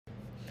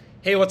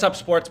Hey, what's up,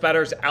 sports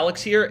bettors?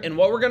 Alex here, and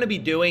what we're going to be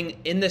doing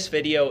in this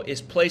video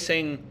is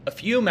placing a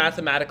few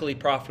mathematically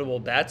profitable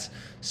bets.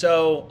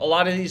 So a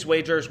lot of these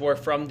wagers were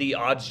from the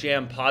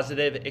OddsJam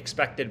positive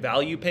expected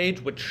value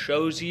page, which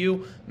shows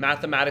you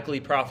mathematically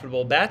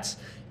profitable bets.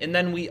 And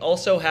then we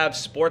also have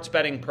sports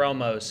betting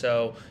promos.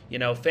 So,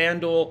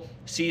 Fanduel,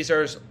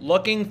 Caesars,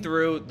 looking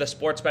through the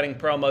sports betting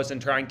promos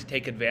and trying to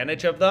take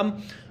advantage of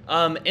them.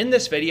 In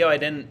this video, I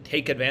didn't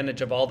take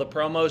advantage of all the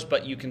promos,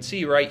 but you can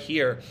see right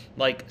here,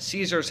 like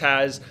Caesars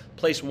has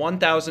placed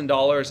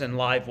 $1,000 in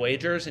live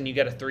wagers and you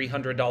get a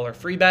 $300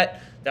 free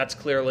bet. That's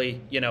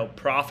clearly,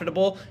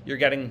 profitable. You're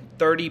getting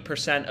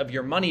 30% of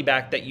your money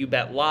back that you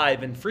bet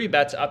live in free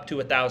bets up to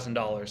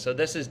 $1,000. So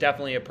this is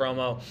definitely a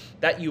promo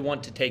that you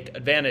want to take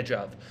advantage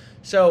of.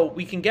 So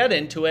we can get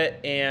into it,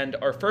 and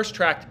our first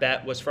tracked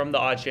bet was from the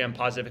OddsJam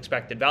positive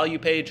expected value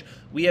page.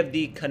 We have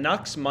the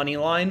Canucks money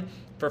line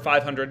for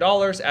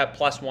 $500 at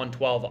plus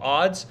 112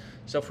 odds.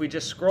 So if we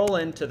just scroll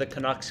into the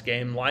Canucks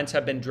game, lines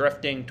have been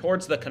drifting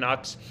towards the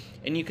Canucks,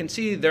 and you can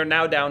see they're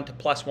now down to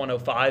plus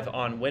 105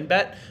 on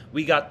WynnBet.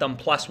 We got them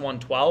plus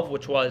 112,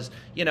 which was,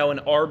 an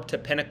ARB to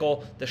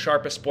Pinnacle, the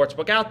sharpest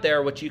sportsbook out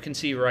there, which you can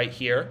see right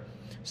here.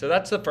 So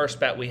that's the first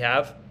bet we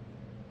have.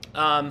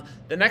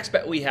 The next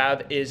bet we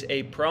have is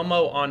a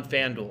promo on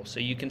Fanduel. So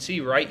you can see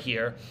right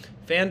here,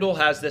 Fanduel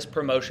has this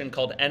promotion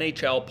called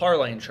NHL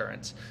Parlay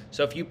Insurance.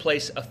 So if you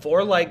place a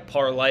 4-leg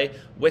parlay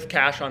with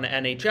cash on the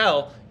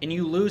NHL and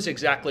you lose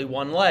exactly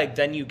one leg,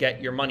 then you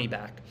get your money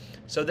back.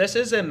 So this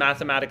is a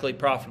mathematically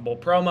profitable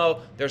promo.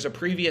 There's a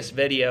previous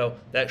video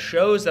that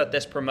shows that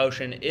this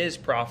promotion is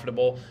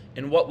profitable.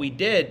 And what we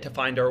did to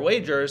find our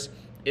wagers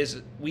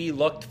is we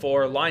looked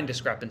for line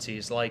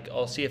discrepancies. Like,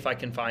 I'll see if I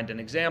can find an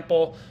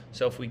example.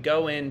 So if we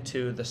go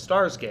into the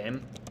Stars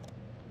game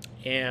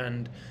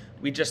and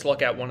we just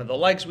look at one of the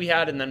legs we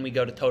had and then we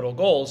go to total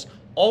goals,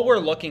 all we're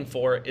looking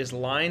for is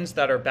lines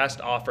that are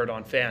best offered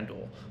on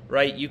Fanduel,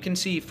 right? You can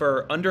see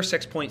for under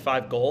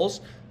 6.5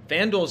 goals,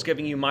 Fanduel is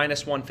giving you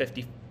minus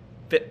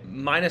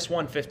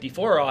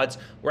 154 odds,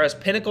 whereas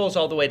Pinnacle is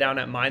all the way down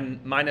at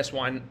minus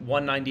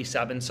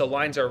 197. So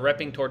lines are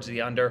ripping towards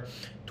the under.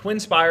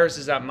 Twinspires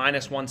is at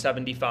minus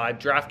 175,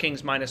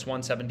 DraftKings minus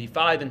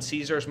 175, and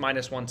Caesars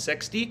minus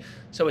 160.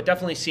 So it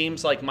definitely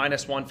seems like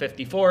minus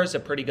 154 is a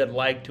pretty good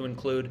leg to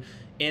include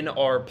in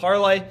our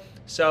parlay.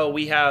 So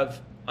we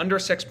have under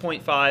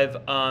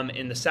 6.5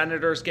 in the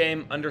Senators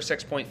game, under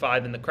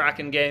 6.5 in the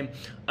Kraken game,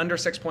 under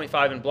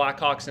 6.5 in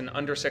Blackhawks, and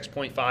under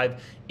 6.5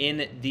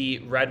 in the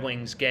Red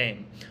Wings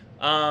game.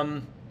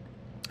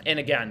 And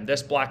again,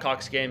 this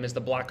Blackhawks game is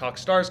the Blackhawks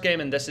Stars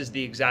game, and this is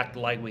the exact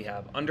leg we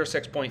have. Under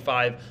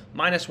 6.5,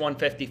 minus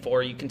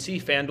 154. You can see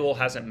FanDuel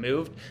hasn't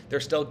moved.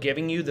 They're still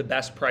giving you the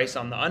best price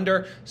on the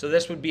under, so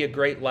this would be a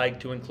great leg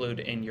to include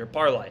in your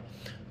parlay.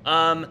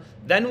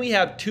 Then we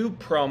have two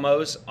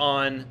promos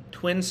on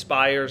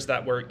Twinspires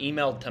that were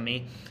emailed to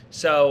me.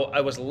 So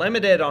I was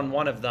limited on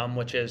one of them,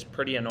 which is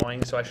pretty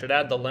annoying, so I should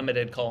add the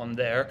limited column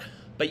there.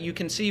 But you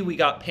can see we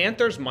got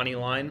Panthers money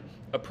line,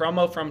 a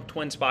promo from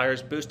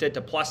Twinspires boosted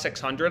to plus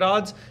 600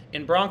 odds,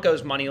 and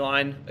Broncos money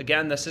line,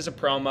 again, this is a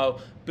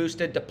promo,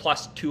 boosted to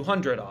plus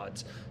 200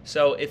 odds.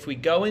 So if we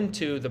go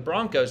into the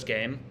Broncos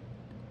game,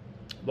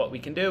 what we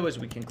can do is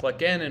we can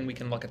click in and we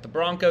can look at the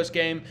Broncos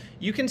game.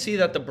 You can see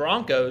that the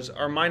Broncos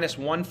are minus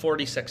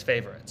 146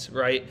 favorites,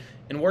 right?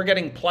 And we're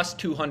getting plus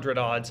 200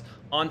 odds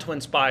on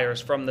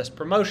Twinspires from this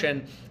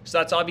promotion. So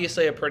that's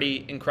obviously a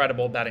pretty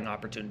incredible betting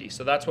opportunity.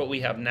 So that's what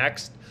we have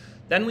next.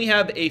 Then we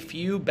have a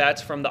few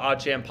bets from the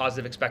OddsJam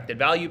positive expected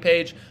value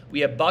page.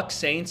 We have Bucks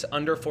Saints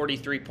under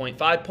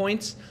 43.5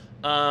 points.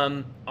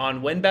 On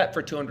WynnBet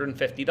for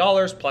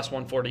 $250, plus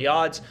 140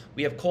 odds.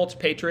 We have Colts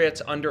Patriots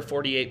under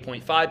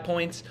 48.5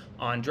 points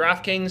on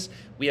DraftKings.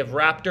 We have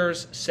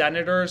Raptors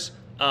Senators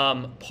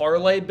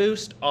parlay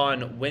boost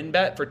on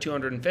WynnBet for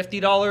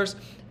 $250.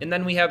 And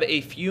then we have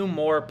a few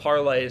more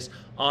parlays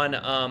on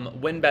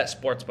WynnBet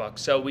Sportsbook.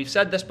 So we've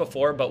said this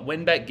before, but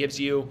WynnBet gives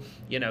you,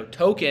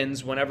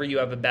 tokens whenever you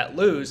have a bet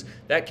lose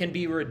that can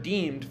be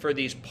redeemed for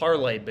these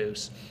parlay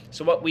boosts.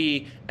 So what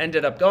we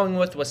ended up going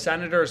with was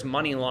Senators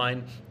money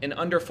line in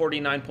under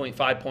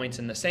 49.5 points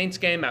in the Saints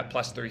game at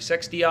plus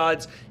 360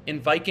 odds, in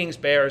Vikings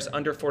Bears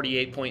under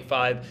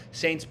 48.5,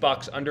 Saints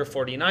Bucks under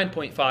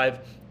 49.5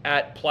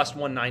 at plus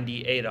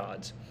 198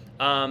 odds.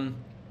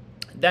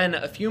 Then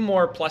a few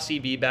more plus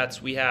EV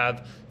bets. We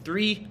have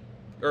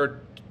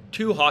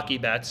two hockey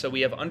bets. So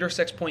we have under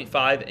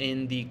 6.5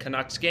 in the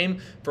Canucks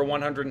game for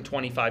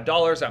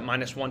 $125 at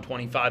minus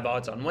 125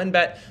 odds on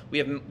WynnBet. We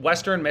have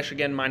Western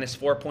Michigan minus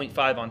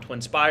 4.5 on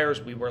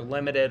Twinspires. We were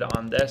limited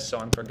on this, so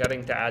I'm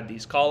forgetting to add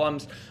these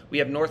columns. We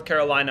have North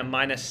Carolina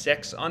minus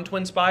 6 on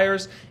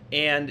Twinspires,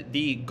 and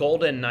the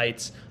Golden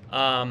Knights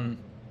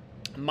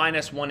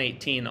minus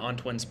 118 on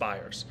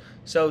Twinspires.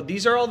 So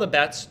these are all the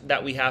bets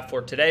that we have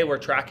for today. We're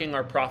tracking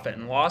our profit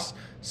and loss.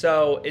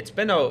 So it's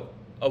been a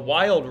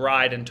wild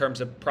ride in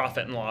terms of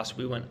profit and loss.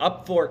 We went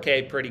up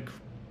 4K pretty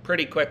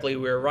pretty quickly.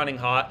 We were running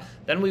hot.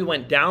 Then we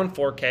went down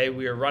 4K.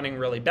 We were running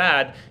really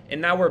bad. And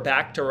now we're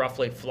back to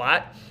roughly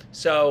flat.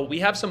 So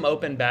we have some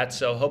open bets.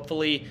 So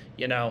hopefully,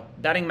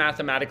 betting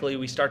mathematically,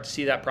 we start to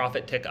see that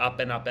profit tick up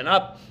and up and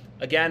up.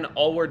 Again,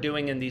 all we're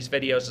doing in these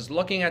videos is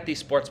looking at these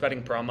sports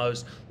betting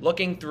promos,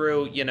 looking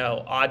through,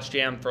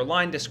 OddsJam for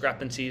line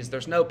discrepancies.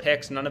 There's no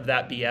picks, none of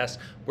that BS.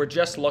 We're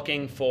just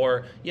looking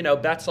for,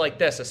 bets like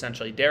this,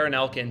 essentially. Darren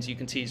Elkins, you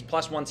can see he's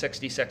plus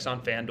 166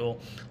 on Fanduel.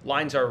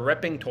 Lines are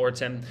ripping towards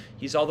him.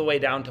 He's all the way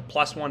down to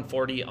plus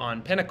 140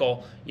 on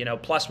Pinnacle,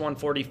 plus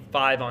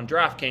 145 on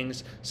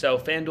DraftKings. So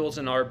Fanduel's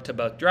an ARB to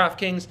both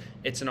DraftKings.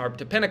 It's an ARB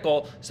to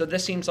Pinnacle. So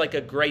this seems like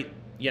a great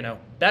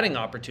betting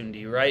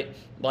opportunity, right?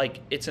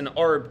 Like it's an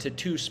ARB to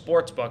 2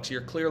 sports books.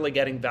 You're clearly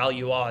getting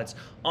value odds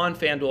on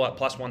FanDuel at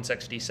plus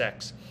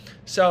 166.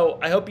 So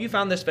I hope you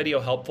found this video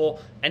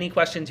helpful. Any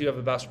questions you have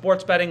about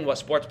sports betting, what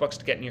sports books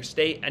to get in your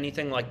state,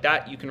 anything like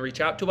that, you can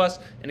reach out to us.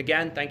 And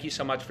again, thank you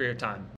so much for your time.